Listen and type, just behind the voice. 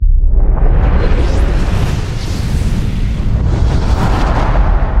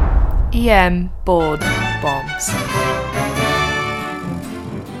EM board bombs.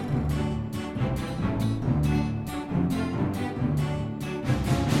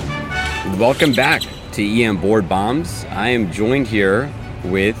 Welcome back to EM Board Bombs. I am joined here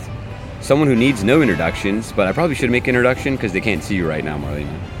with someone who needs no introductions, but I probably should make an introduction because they can't see you right now,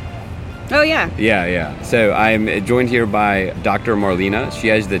 Marlena. Oh, yeah. Yeah. So I'm joined here by Dr. Marlena. She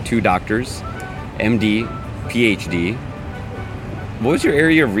has the two doctors, MD, PhD. What was your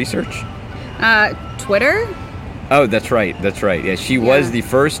area of research? Twitter? Oh, that's right. Yeah, she was the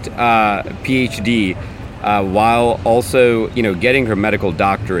first PhD while also, getting her medical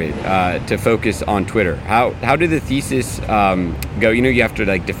doctorate to focus on Twitter. How did the thesis go? You have to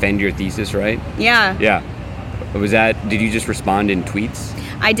defend your thesis, right? Yeah. Yeah. Did you just respond in tweets?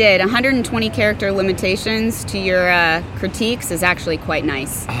 I did. 120 character limitations to your critiques is actually quite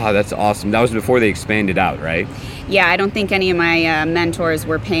nice. Ah, that's awesome. That was before they expanded out, right? Yeah, I don't think any of my mentors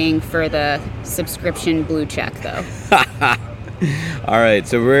were paying for the subscription blue check, though. All right,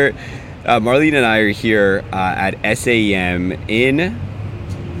 so we're Marlena and I are here at SAEM in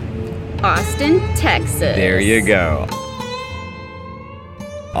Austin, Texas. There you go.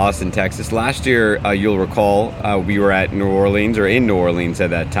 Austin, Texas. Last year, you'll recall, we were in New Orleans at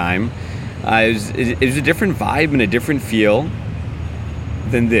that time. It was a different vibe and a different feel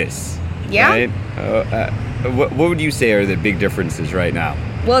than this. Yeah? Right? What would you say are the big differences right now?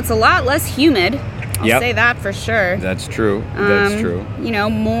 Well, it's a lot less humid. I'll say that for sure. That's true.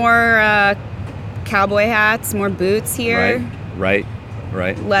 More cowboy hats, more boots here. Right.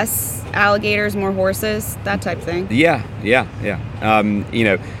 Less alligators, more horses, that type of thing. Yeah.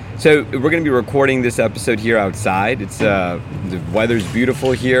 So we're going to be recording this episode here outside. It's the weather's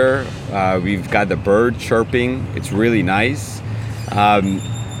beautiful here. We've got the bird chirping. It's really nice.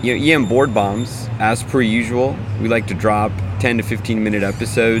 EM Board Bombs, as per usual, we like to drop 10 to 15 minute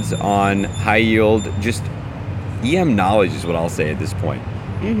episodes on high yield, just EM knowledge is what I'll say at this point.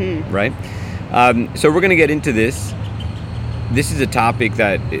 Mm-hmm. Right? So we're going to get into this. This is a topic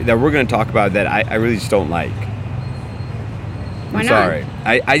that we're going to talk about that I really just don't like. Why not? Sorry.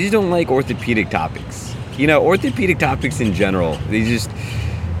 I just don't like orthopedic topics. Orthopedic topics in general,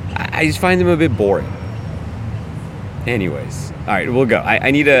 I just find them a bit boring. Anyways, all right, we'll go. I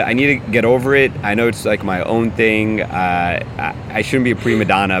need to get over it. I know it's like my own thing. I shouldn't be a prima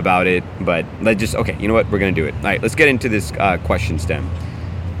donna about it, but you know what? We're going to do it. All right, let's get into this question stem.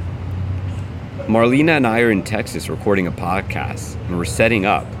 Marlena and I are in Texas recording a podcast, and we're setting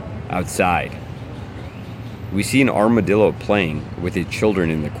up outside. We see an armadillo playing with its children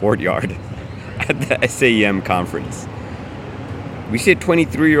in the courtyard at the SAEM conference. We see a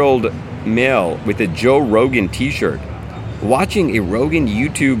 23-year-old male with a Joe Rogan t-shirt watching a Rogan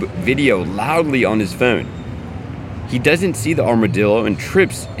YouTube video loudly on his phone. He doesn't see the armadillo and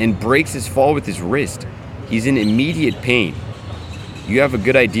trips and breaks his fall with his wrist. He's in immediate pain. You have a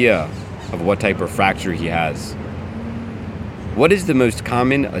good idea of what type of fracture he has. What is the most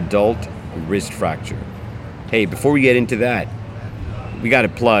common adult wrist fracture? Hey, before we get into that, we got to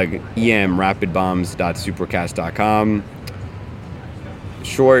plug emrapidbombs.supercast.com.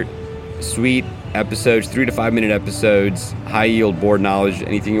 Short, sweet episodes, 3 to 5 minute episodes, high yield board knowledge.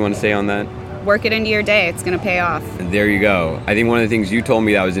 Anything you want to say on that? Work it into your day. It's going to pay off. There you go. I think one of the things you told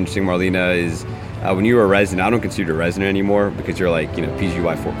me that was interesting, Marlena, is when you were a resident, I don't consider you a resident anymore because you're like,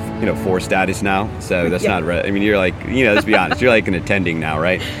 PGY 4 status now. So that's not, you're like, let's be honest, you're like an attending now,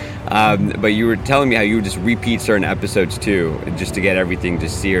 right? But you were telling me how you would just repeat certain episodes too, just to get everything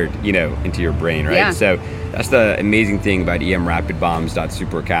just seared, into your brain, right? Yeah. So that's the amazing thing about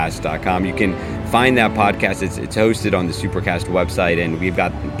emrapidbombs.supercast.com. You can find that podcast. It's hosted on the Supercast website, and we've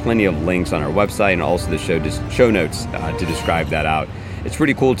got plenty of links on our website and also the show notes to describe that out. It's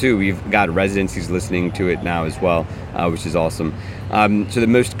pretty cool too. We've got residencies listening to it now as well, which is awesome. So the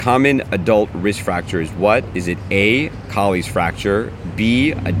most common adult wrist fracture is what? Is it A, Colles fracture,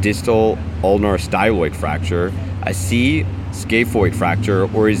 B, a distal ulnar styloid fracture, a C, scaphoid fracture,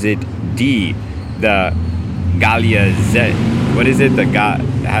 or is it D, the Galeazzi? What is it?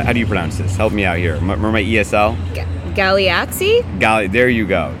 How do you pronounce this? Help me out here. Remember my ESL? Galeazzi? There you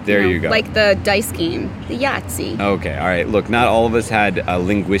go. You go. Like the dice game, the Yahtzee. Okay, all right. Look, not all of us had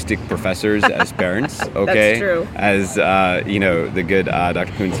linguistic professors as parents, okay? That's true. As, the good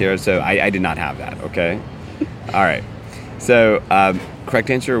Dr. Kuhn's here. So I did not have that, okay? All right. So, correct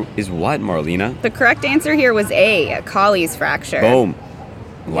answer is what, Marlena? The correct answer here was a Colles fracture. Boom.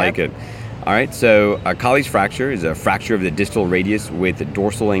 Like it. All right, so a Colles fracture is a fracture of the distal radius with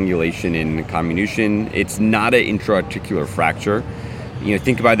dorsal angulation and comminution. It's not an intra-articular fracture.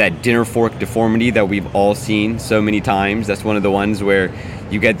 think about that dinner fork deformity that we've all seen so many times. That's one of the ones where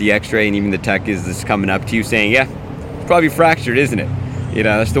you get the x-ray and even the tech is just coming up to you saying, yeah, it's probably fractured, isn't it?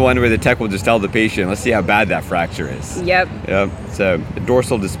 That's the one where the tech will just tell the patient, let's see how bad that fracture is. Yep. So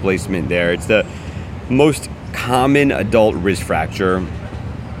dorsal displacement there. It's the most common adult wrist fracture.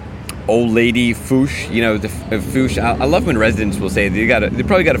 Old lady fouche, the fouche. I love when residents will say they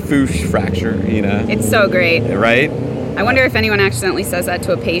probably got a fouche fracture, It's so great. Right? I wonder if anyone accidentally says that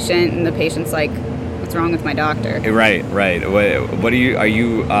to a patient and the patient's like, what's wrong with my doctor? Right. What are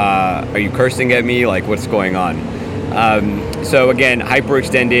you cursing at me? Like, what's going on? So again,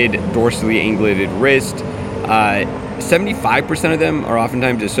 hyperextended dorsally angulated wrist. 75% of them are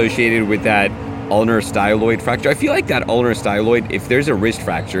oftentimes associated with that ulnar styloid fracture. I feel like that ulnar styloid, if there's a wrist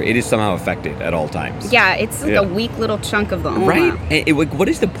fracture, it is somehow affected at all times. Yeah, it's like a weak little chunk of the ulna. Right? And what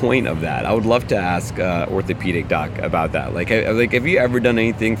is the point of that? I would love to ask orthopedic doc about that. Like, have you ever done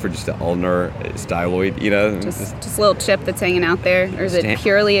anything for just the ulnar styloid? Just a little chip that's hanging out there, or does it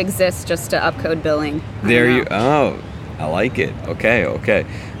purely exist just to upcode billing? I like it. Okay.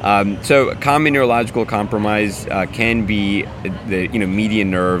 So common neurological compromise can be the median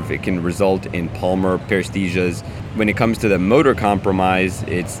nerve. It can result in palmar paresthesias. When it comes to the motor compromise,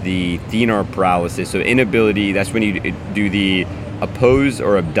 it's the thenar paralysis. So inability. That's when you do the oppose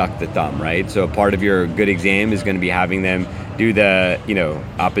or abduct the thumb, right? So part of your good exam is going to be having them do the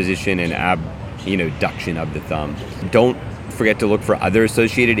opposition and abduction of the thumb. Don't forget to look for other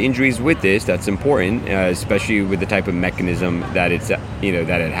associated injuries with this. That's important, especially with the type of mechanism that it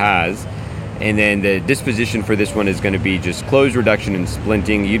has. And then the disposition for this one is going to be just closed reduction and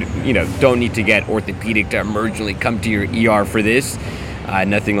splinting. You don't need to get orthopedic to emergently come to your ER for this.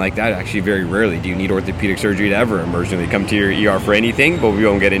 Nothing like that. Actually, very rarely do you need orthopedic surgery to ever emergently come to your ER for anything, but we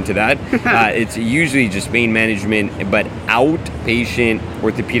won't get into that. It's usually just pain management, but outpatient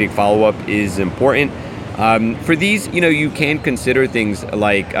orthopedic follow-up is important. For these, you can consider things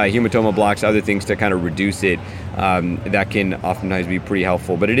like hematoma blocks, other things to kind of reduce it. That can oftentimes be pretty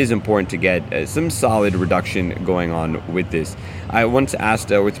helpful, but it is important to get some solid reduction going on with this. I once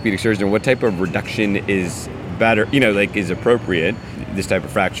asked an orthopedic surgeon what type of reduction is better, is appropriate, this type of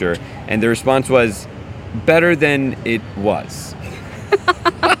fracture, and the response was better than it was.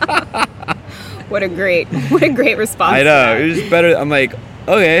 What a great response. I know, it was better. I'm like,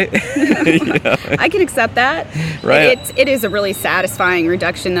 okay. I can accept that. Right. It is a really satisfying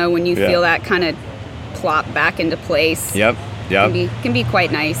reduction, though, when you feel that kind of plop back into place. Yep. Can be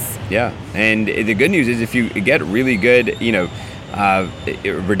quite nice. Yeah, and the good news is if you get really good,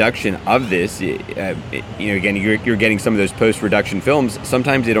 reduction of this, again, you're getting some of those post-reduction films.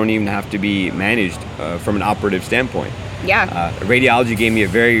 Sometimes they don't even have to be managed from an operative standpoint. Yeah. Radiology gave me a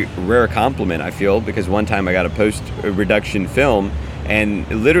very rare compliment, I feel, because one time I got a post-reduction film, and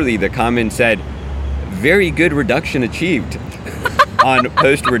literally the comment said, "Very good reduction achieved," on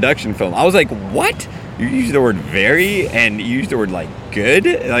post-reduction film. I was like, what? You use the word very and you use the word like good?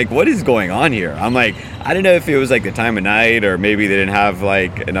 Like, what is going on here? I'm like, I don't know if it was like the time of night, or maybe they didn't have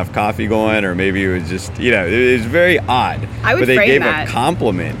like enough coffee going, or maybe it was just, it was very odd. I would But they frame gave that. a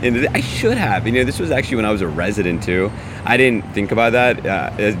compliment. And I should have. This was actually when I was a resident too. I didn't think about that.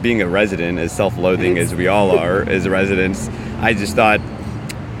 As being a resident, as self-loathing as we all are as residents, I just thought,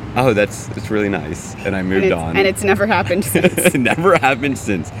 oh, that's really nice. And I moved on. And it's never happened since. It never happened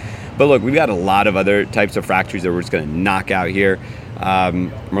since. But look, we've got a lot of other types of fractures that we're just going to knock out here.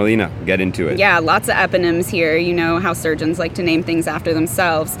 Marlena, get into it. Yeah, lots of eponyms here. You know how surgeons like to name things after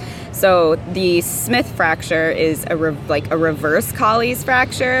themselves. So the Smith fracture is a reverse Colles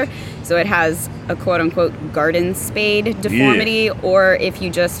fracture. So it has a quote-unquote garden spade deformity, or if you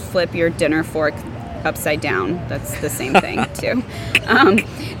just flip your dinner fork upside down, that's the same thing too.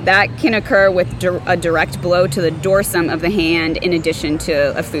 That can occur with a direct blow to the dorsum of the hand in addition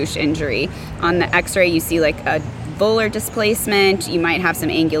to a fouche injury. On the x-ray, you see like a volar displacement. You might have some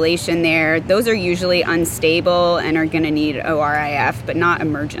angulation there. Those are usually unstable and are going to need ORIF, but not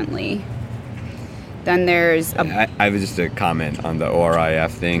emergently. Then there's I have just a comment on the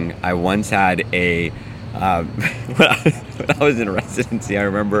ORIF thing. I once had when I was in residency, I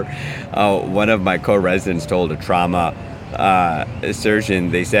remember one of my co-residents told a trauma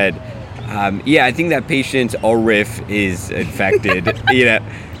surgeon, they said, I think that patient's ORIF is infected,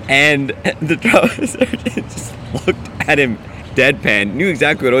 and the trauma surgeon just looked at him deadpan, knew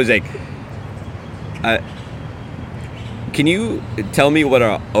exactly what I was like. Can you tell me what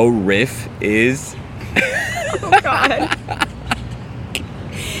an ORIF is? Oh, God.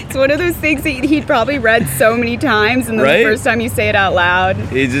 It's one of those things that he'd probably read so many times, and then the first time you say it out loud.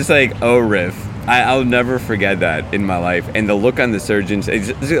 It's just like ORIF. I'll never forget that in my life. And the look on the surgeon's,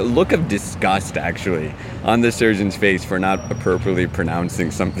 it's a look of disgust, actually, on the surgeon's face for not appropriately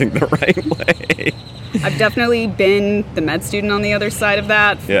pronouncing something the right way. I've definitely been the med student on the other side of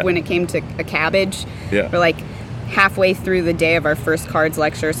that when it came to a cabbage. Yeah. We're like halfway through the day of our first cards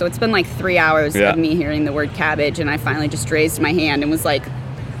lecture. So it's been like 3 hours of me hearing the word cabbage. And I finally just raised my hand and was like,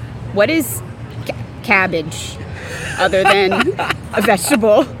 what is cabbage other than a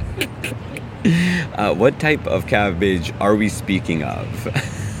vegetable? What type of cabbage are we speaking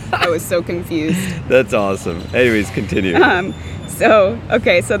of? I was so confused. That's awesome. Anyways, continue. So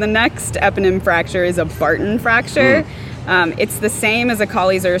the next eponym fracture is a Barton fracture. It's the same as a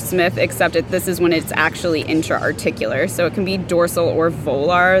Colles or a Smith, except this is when it's actually intra-articular. So it can be dorsal or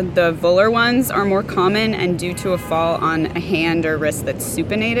volar. The volar ones are more common and due to a fall on a hand or wrist that's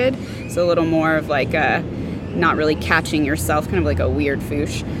supinated. So a little more of like a not really catching yourself, kind of like a weird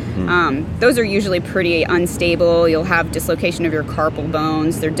foosh. Those are usually pretty unstable. You'll have dislocation of your carpal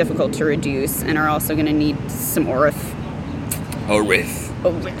bones. They're difficult to reduce and are also going to need some ORIF.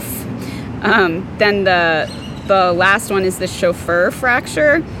 Then the last one is the chauffeur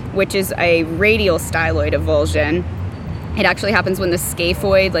fracture, which is a radial styloid avulsion. It actually happens when the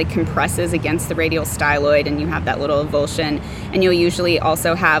scaphoid like compresses against the radial styloid and you have that little avulsion. And you'll usually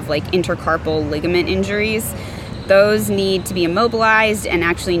also have like intercarpal ligament injuries. Those need to be immobilized and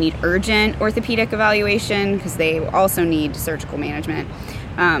actually need urgent orthopedic evaluation because they also need surgical management.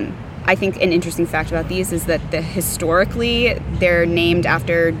 I think an interesting fact about these is that historically they're named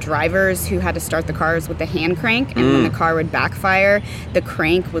after drivers who had to start the cars with the hand crank, and when the car would backfire, the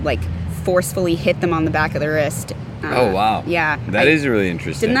crank would like forcefully hit them on the back of the wrist. Oh, wow. Yeah. That is really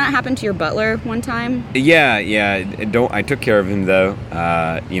interesting. Didn't that happen to your butler one time? Yeah. I took care of him, though.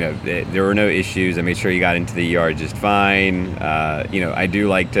 There were no issues. I made sure he got into the ER just fine. I do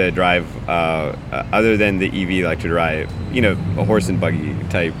like to drive, other than the EV, I like to drive, a horse and buggy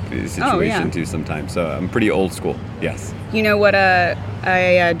type situation, too, sometimes. So I'm pretty old school, yes. You know what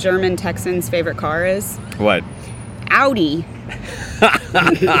a German Texan's favorite car is? What? Audi.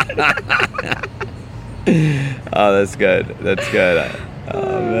 Oh, that's good.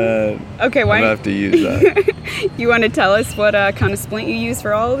 Oh, man. Okay, why? I'm going to have to use that. You want to tell us what kind of splint you use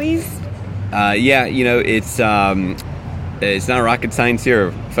for all of these? It's not rocket science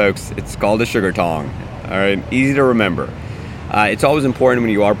here, folks. It's called a sugar tong. All right, easy to remember. It's always important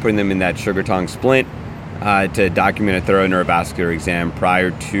when you are putting them in that sugar tong splint to document a thorough neurovascular exam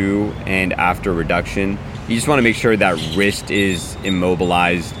prior to and after reduction. You just want to make sure that wrist is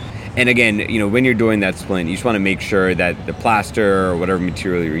immobilized. And again, when you're doing that splint, you just want to make sure that the plaster or whatever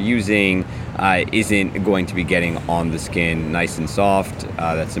material you're using isn't going to be getting on the skin nice and soft.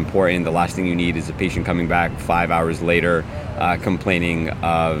 That's important. The last thing you need is a patient coming back 5 hours later complaining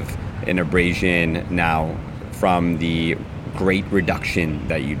of an abrasion now from the great reduction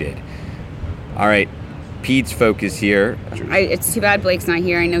that you did. All right. Pete's focus here. It's too bad Blake's not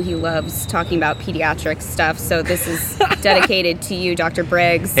here. I know he loves talking about pediatric stuff, so this is dedicated to you, Dr.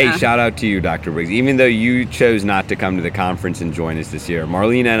 Briggs. Hey, shout out to you, Dr. Briggs. Even though you chose not to come to the conference and join us this year.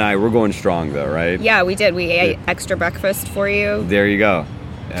 Marlena and I, we're going strong, though, right? Yeah, we did. We ate extra breakfast for you. There you go.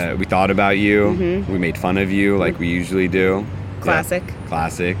 We thought about you. Mm-hmm. We made fun of you like we usually do. Classic. Yeah.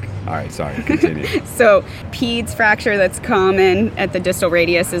 Classic. All right, sorry, continue. So, PEDS fracture that's common at the distal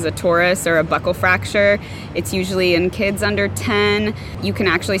radius is a torus or a buccal fracture. It's usually in kids under 10. You can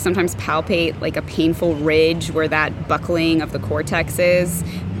actually sometimes palpate like a painful ridge where that buckling of the cortex is,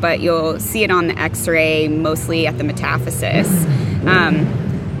 but you'll see it on the x-ray mostly at the metaphysis.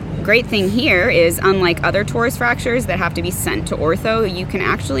 Great thing here is, unlike other torus fractures that have to be sent to ortho, you can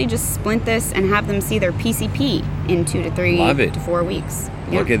actually just splint this and have them see their PCP in 2 to 3 to 4 weeks.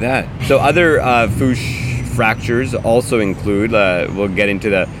 Yeah. Look at that. So other Fuchs fractures also include, we'll get into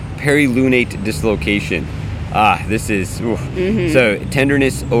the perilunate dislocation. This is, so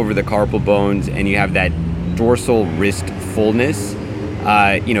tenderness over the carpal bones, and you have that dorsal wrist fullness.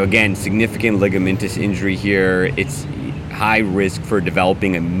 Again, significant ligamentous injury here. It's high risk for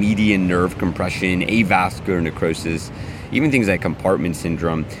developing a median nerve compression, avascular necrosis, even things like compartment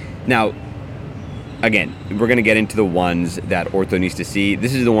syndrome. Now, again, we're going to get into the ones that ortho needs to see.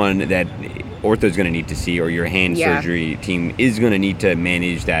 This is the one that ortho is going to need to see, or your hand surgery team is going to need to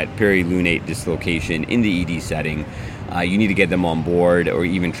manage that perilunate dislocation in the ED setting. You need to get them on board or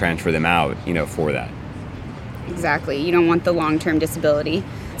even transfer them out, for that. Exactly. You don't want the long-term disability.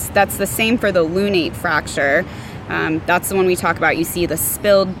 That's the same for the lunate fracture. That's the one we talk about. You see the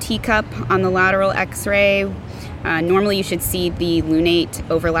spilled teacup on the lateral x-ray. Normally you should see the lunate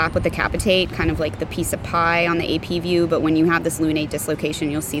overlap with the capitate, kind of like the piece of pie on the AP view, but when you have this lunate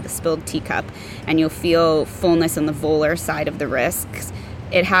dislocation, you'll see the spilled teacup, and you'll feel fullness on the volar side of the wrists.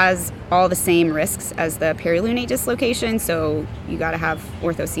 It has all the same risks as the perilunate dislocation, so you got to have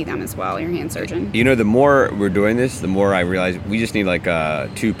ortho see them as well, your hand surgeon. You know, the more we're doing this, the more I realize we just need like a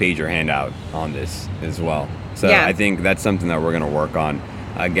 2-pager handout on this as well. So yeah. I think that's something that we're going to work on.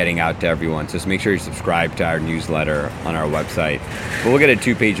 Getting out to everyone. So just make sure you subscribe to our newsletter on our website. But we'll get a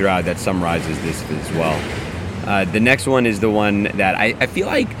 2-pager out that summarizes this as well. The next one is the one that I feel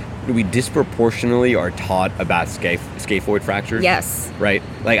like we disproportionately are taught about scaphoid fractures. Yes. Right?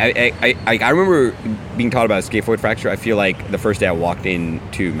 Like I remember being taught about a scaphoid fracture. I feel like the first day I walked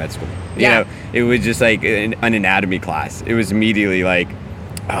into med school. You know, it was just like an anatomy class. It was immediately like,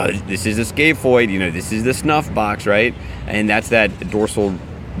 oh, this is a scaphoid, you know, this is the snuff box, right? And that's that dorsal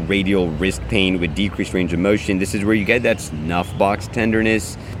radial wrist pain with decreased range of motion. This is where you get that snuff box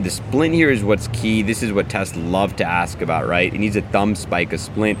tenderness. The splint here is what's key. This is what tests love to ask about, right? It needs a thumb spike, a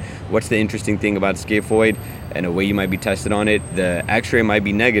splint. What's the interesting thing about scaphoid and a way you might be tested on it? The x-ray might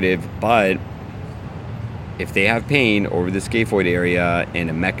be negative, but if they have pain over the scaphoid area and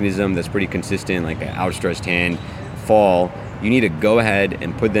a mechanism that's pretty consistent, like an outstretched hand, fall, you need to go ahead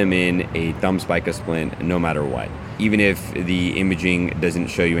and put them in a thumb spica splint no matter what. Even if the imaging doesn't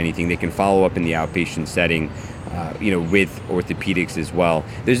show you anything, they can follow up in the outpatient setting, with orthopedics as well.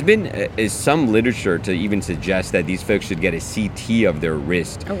 There's been some literature to even suggest that these folks should get a CT of their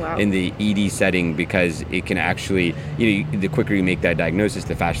wrist in the ED setting, because it can actually, the quicker you make that diagnosis,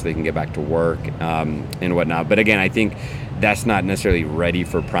 the faster they can get back to work and whatnot. But again, I think that's not necessarily ready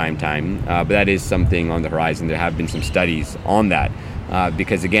for prime time, but that is something on the horizon. There have been some studies on that.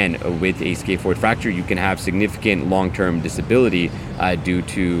 Because again, with a scaphoid fracture, you can have significant long-term disability due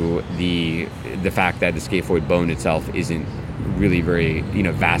to the fact that the scaphoid bone itself isn't really very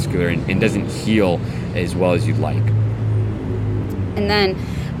vascular and doesn't heal as well as you'd like. And then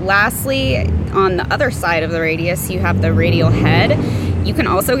lastly, on the other side of the radius, you have the radial head. You can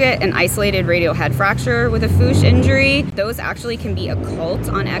also get an isolated radial head fracture with a Fuchs injury. Those actually can be occult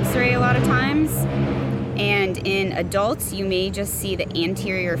on x-ray a lot of times. And in adults, you may just see the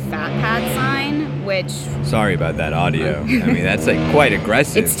anterior fat pad sign, which... Sorry about that audio. I mean, that's like quite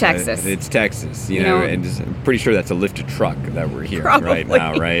aggressive. It's Texas. It's Texas, and I'm pretty sure that's a lifted truck that we're hearing right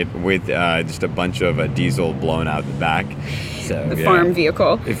now, right? With just a bunch of diesel blowing out the back. So, the farm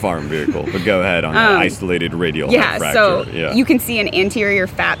vehicle. A farm vehicle. But go ahead on that isolated radial head fracture. So you can see an anterior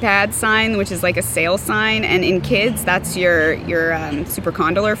fat pad sign, which is like a sale sign. And in kids, that's your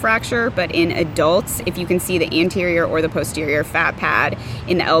supracondylar fracture. But in adults, if you can see the anterior or the posterior fat pad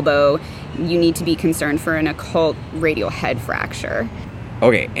in the elbow, you need to be concerned for an occult radial head fracture.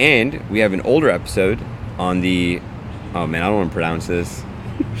 Okay, and we have an older episode on the... Oh, man, I don't want to pronounce this.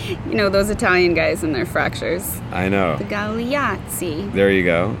 Those Italian guys and their fractures. I know. The Galeazzi. There you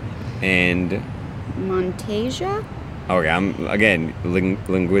go. And... Montasia? Okay, I'm, again,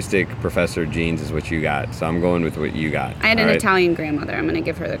 linguistic professor genes is what you got. So I'm going with what you got. I had an Italian grandmother. I'm going to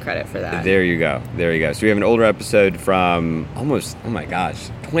give her the credit for that. There you go. So we have an older episode from almost,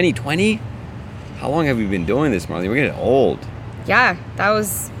 2020? How long have we been doing this, Marlene? We're getting old. Yeah, that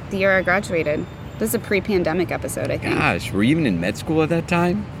was the year I graduated. This is a pre-pandemic episode, I think. Gosh, were you even in med school at that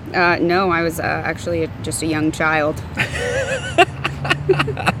time? No, I was actually just a young child.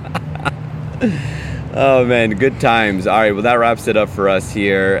 Oh, man, good times. All right, well, that wraps it up for us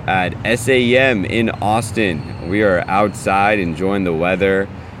here at SAEM in Austin. We are outside enjoying the weather,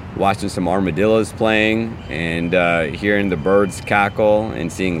 watching some armadillos playing, and hearing the birds cackle and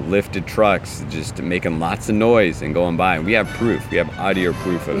seeing lifted trucks just making lots of noise and going by. And we have proof. We have audio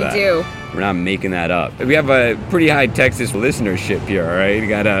proof of that. We do. We're not making that up. We have a pretty high Texas listenership here, all right? You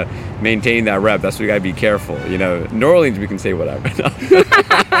got to maintain that rep. That's why we got to be careful. New Orleans, we can say whatever.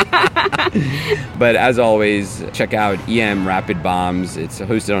 But as always, check out EM Rapid Bombs. It's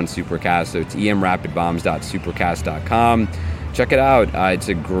hosted on Supercast, so it's emrapidbombs.supercast.com. Check it out. It's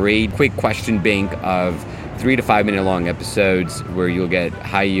a great quick question bank of 3 to 5 minute long episodes where you'll get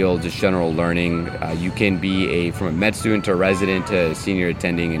high yield, just general learning. You can be from a med student to a resident to a senior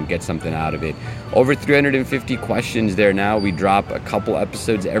attending and get something out of it. Over 350 questions there now. We drop a couple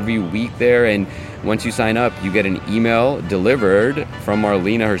episodes every week there, and once you sign up, you get an email delivered from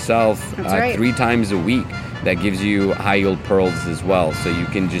Marlena herself 3 times a week that gives you high yield pearls as well. So you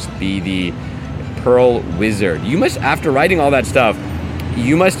can just be the pearl wizard. You must, after writing all that stuff,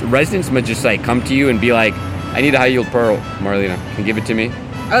 residents must just come to you and be like, I need a high yield pearl, Marlena. Can you give it to me?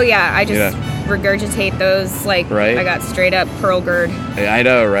 Oh yeah, I just regurgitate those like Right. I got straight up pearl GERD. I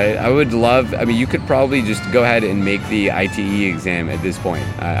know, right? I mean, you could probably just go ahead and make the ITE exam at this point,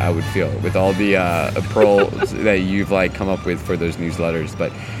 I would feel, with all the pearls that you've like come up with for those newsletters.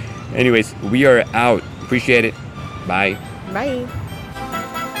 But anyways, we are out. Appreciate it. Bye. Bye.